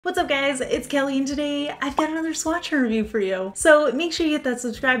What's up guys, it's Kelly and today I've got another swatch review for you. So make sure you hit that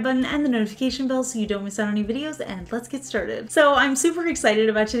subscribe button and the notification bell so you don't miss out on any videos, and let's get started. So I'm super excited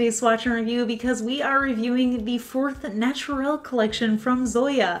about today's swatch review because we are reviewing the 4th Naturel collection from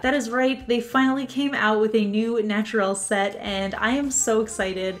Zoya. That is right, they finally came out with a new Naturel set and I am so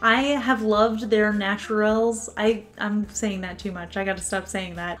excited. I have loved their Naturels. I'm saying that too much, I gotta stop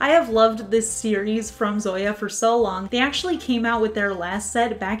saying that. I have loved this series from Zoya for so long. They actually came out with their last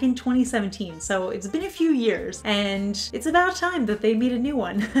set back in 2017, so it's been a few years and it's about time that they made a new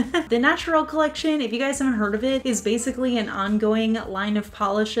one. The Naturel collection, if you guys haven't heard of it, is basically an ongoing line of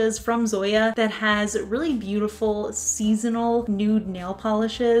polishes from Zoya that has really beautiful seasonal nude nail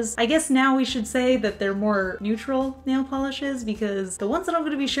polishes. I guess now we should say that they're more neutral nail polishes because the ones that I'm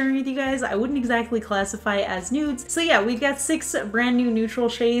going to be sharing with you guys I wouldn't exactly classify as nudes. So yeah, we've got 6 brand new neutral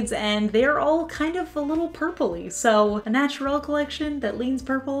shades and they're all kind of a little purpley. So a Naturel collection that leans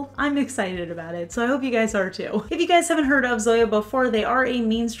purple, I'm excited about it, so I hope you guys are too. If you guys haven't heard of Zoya before, they are a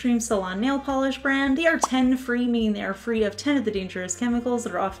mainstream salon nail polish brand. They are 10 free, meaning they are free of 10 of the dangerous chemicals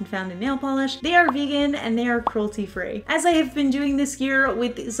that are often found in nail polish. They are vegan and they are cruelty free. As I have been doing this year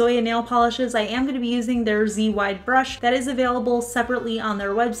with Zoya nail polishes, I am going to be using their Z-Wide brush. That is available separately on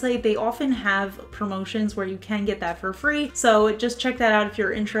their website. They often have promotions where you can get that for free, so just check that out if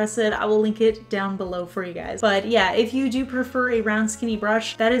you're interested. I will link it down below for you guys. But yeah, if you do prefer a round skinny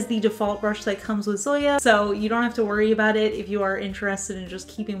brush, that is the default brush that comes with Zoya, so you don't have to worry about it if you are interested in just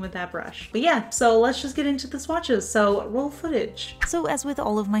keeping with that brush. But yeah, so let's just get into the swatches, so roll footage. So as with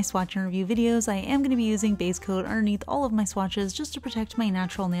all of my swatch and review videos, I am going to be using base coat underneath all of my swatches just to protect my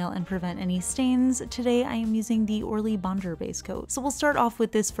natural nail and prevent any stains. Today I am using the Orly Bonder base coat. So we'll start off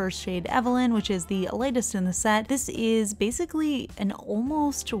with this first shade, Evelyn, which is the lightest in the set. This is basically an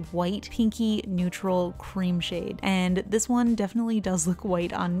almost white pinky neutral cream shade, and this one definitely does look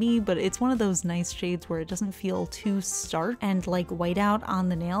white on me, but it's one of those nice shades where it doesn't feel too stark and like white out on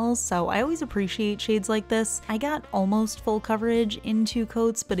the nails, so I always appreciate shades like this. I got almost full coverage in 2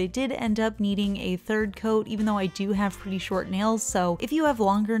 coats, but it did end up needing a 3rd coat, even though I do have pretty short nails, so if you have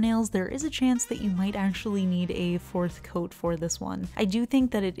longer nails, there is a chance that you might actually need a 4th coat for this one. I do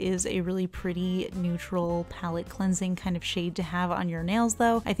think that it is a really pretty neutral palette cleansing kind of shade to have on your nails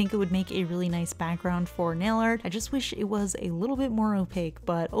though. I think it would make a really nice background for nail art. I just wish it was a little bit more opaque,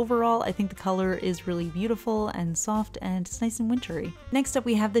 but overall I think the color is really beautiful and soft and it's nice and wintry. Next up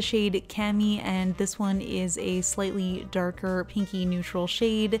we have the shade Cami, and this one is a slightly darker pinky neutral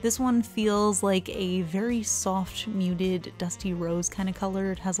shade. This one feels like a very soft muted dusty rose kind of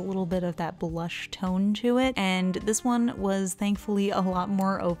color. It has a little bit of that blush tone to it, and this one was thankfully a lot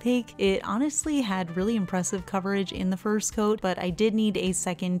more opaque. It honestly had really impressive coverage in the 1st coat, but I did need a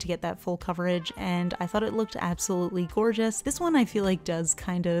 2nd to get that full coverage and I thought it looked absolutely gorgeous. This one I feel like does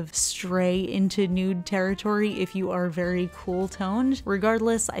kind of stray into nude territory if you are very cool toned.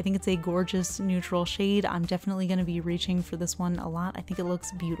 Regardless, I think it's a gorgeous neutral shade. I'm definitely going to be reaching for this one a lot. I think it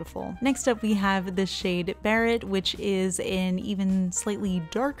looks beautiful. Next up we have this shade Barrett, which is an even slightly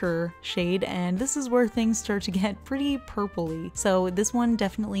darker shade, and this is where things start to get pretty purpley. So this one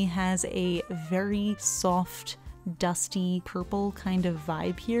definitely has a very soft dusty purple kind of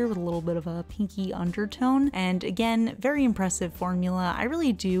vibe here with a little bit of a pinky undertone, and again, very impressive formula. I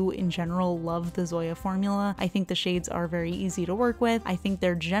really do in general love the Zoya formula. I think the shades are very easy to work with. I think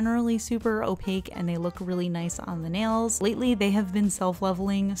they're generally super opaque and they look really nice on the nails. Lately they have been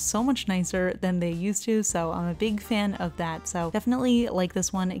self-leveling so much nicer than they used to, so I'm a big fan of that. So definitely like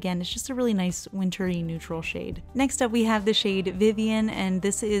this one. Again, it's just a really nice wintry neutral shade. Next up we have the shade Vivian, and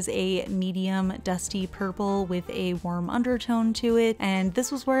this is a medium dusty purple with a warm undertone to it, and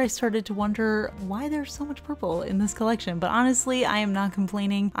this was where I started to wonder why there's so much purple in this collection, but honestly I am not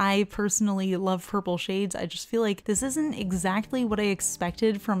complaining. I personally love purple shades. I just feel like this isn't exactly what I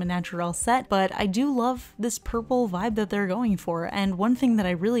expected from a Naturel set, but I do love this purple vibe that they're going for. And one thing that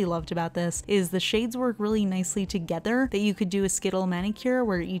I really loved about this is the shades work really nicely together, that you could do a skittle manicure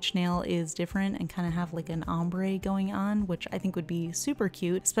where each nail is different and kind of have like an ombre going on, which I think would be super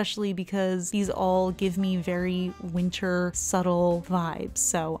cute, especially because these all give me very winter subtle vibes,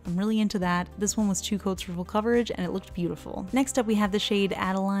 so I'm really into that. This one was 2 coats for full coverage and it looked beautiful. Next up we have the shade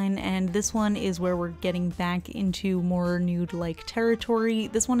Adeline, and this one is where we're getting back into more nude like territory.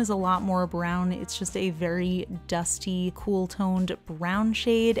 This one is a lot more brown. It's just a very dusty cool toned brown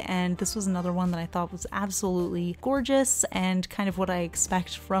shade, and this was another one that I thought was absolutely gorgeous and kind of what I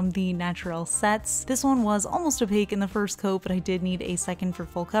expect from the Naturel sets. This one was almost opaque in the 1st coat, but I did need a 2nd for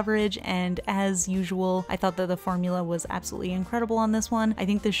full coverage, and as usual I thought that the formula was absolutely incredible on this one. I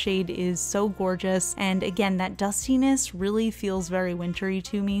think the shade is so gorgeous, and again, that dustiness really feels very wintry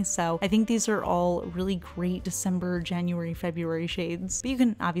to me, so I think these are all really great December, January, February shades, but you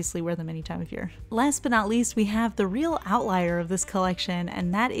can obviously wear them any time of year. Last but not least, we have the real outlier of this collection,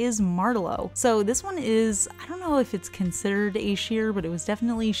 and that is Martelo. So this one is, I don't know if it's considered a sheer, but it was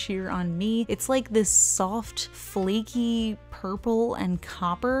definitely sheer on me. It's like this soft, flaky purple and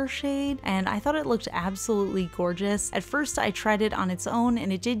copper shade, and I thought it looked absolutely gorgeous. At first I tried it on its own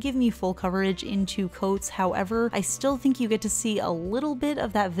and it did give me full coverage in 2 coats. However, I still think you get to see a little bit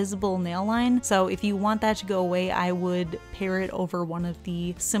of that visible nail line, so if you want that to go away, I would pair it over one of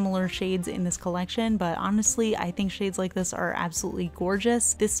the similar shades in this collection. But honestly, I think shades like this are absolutely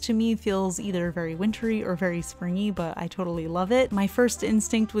gorgeous. This to me feels either very wintry or very springy, but I totally love it. My first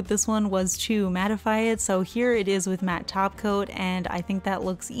instinct with this one was to mattify it, so here it is with matte top coat, and I think that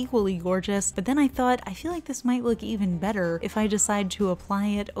looks equally gorgeous. But then I thought, I feel like this might look even better if I decide to apply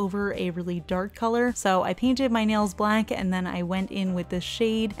it over a really dark color. So I painted my nails black and then I went in with this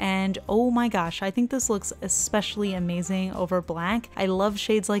shade, and oh my gosh, I think this looks especially amazing over black. I love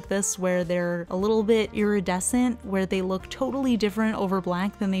shades like this where they're a little bit iridescent, where they look totally different over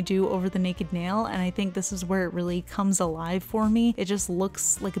black than they do over the naked nail, and I think this is where it really comes alive for me. It just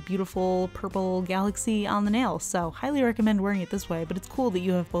looks like a beautiful purple galaxy on the nail, so highly recommend wearing it this way, but it's cool that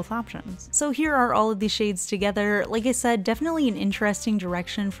you have both options. So here are all of these shades together. Like I said, definitely an interesting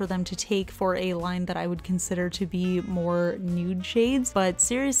direction for them to take for a line that I would consider to be more nude shades, but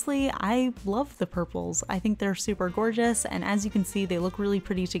seriously, I love the purples. I think they're super gorgeous, and as you can see, they look really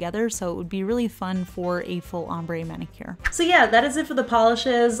pretty together, so it would be really fun for a full ombre manicure. So yeah, that is it for the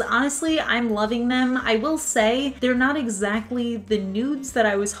polishes. Honestly, I'm loving them. I will say they're not exactly the nudes that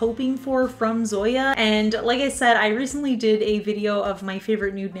I was hoping for from Zoya, and like I said, I recently did a video of my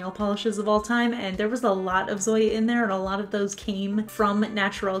favorite nude nail polishes of all time, and there was a lot of Zoya in there, and a lot of those came from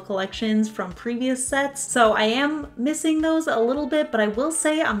Naturel collections from previous sets, so I am missing those a little bit, but I will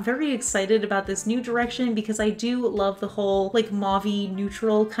say I'm very excited about this new direction because I do love the whole like mauve-y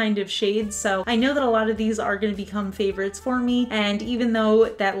neutral kind of shades, so I know that a lot of these are going to become favorites for me, and even though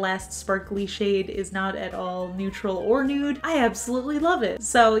that last sparkly shade is not at all neutral or nude, I absolutely love it.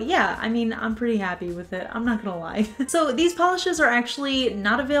 So yeah, I mean, I'm pretty happy with it, I'm not gonna lie. So these polishes are actually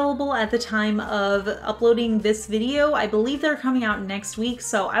not available at the time of uploading this video. I believe they're coming out next week,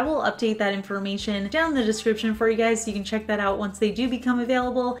 so I will update that information down in the description for you guys so you can check that out once they do become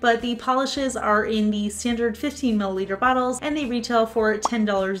available. But the polishes are in the standard 15 milliliter bottles and they retail for $10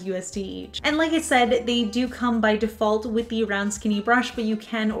 USD each. And like I said, they do come by default with the round skinny brush, but you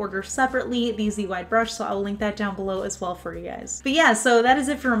can order separately the Z wide brush, so I'll link that down below as well for you guys. But yeah, so that is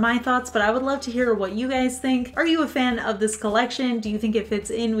it for my thoughts, but I would love to hear what you guys think. Are you a fan of this collection? Do you think it fits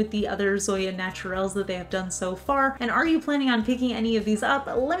in with the other Zoya Naturels that they have done so far? And are you planning on picking any of these up?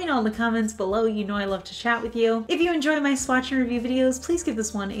 Let me know in the comments below. You know I love to chat with you. If you enjoy my swatch and review videos, please give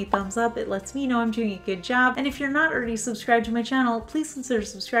this one a thumbs up. It lets me know I'm doing a good job. And if you're not already subscribed to my channel, please consider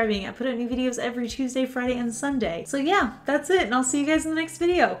subscribing. I put out new videos every Tuesday, Friday, and Sunday. So yeah, that's it, and I'll see you guys in the next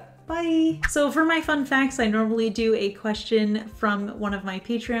video. Bye! So for my fun facts, I normally do a question from one of my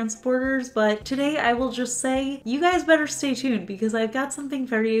Patreon supporters, but today I will just say, you guys better stay tuned because I've got something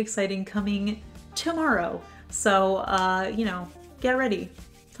very exciting coming tomorrow. So, you know, get ready.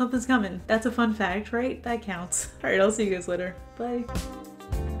 Something's coming. That's a fun fact, right? That counts. Alright, I'll see you guys later. Bye!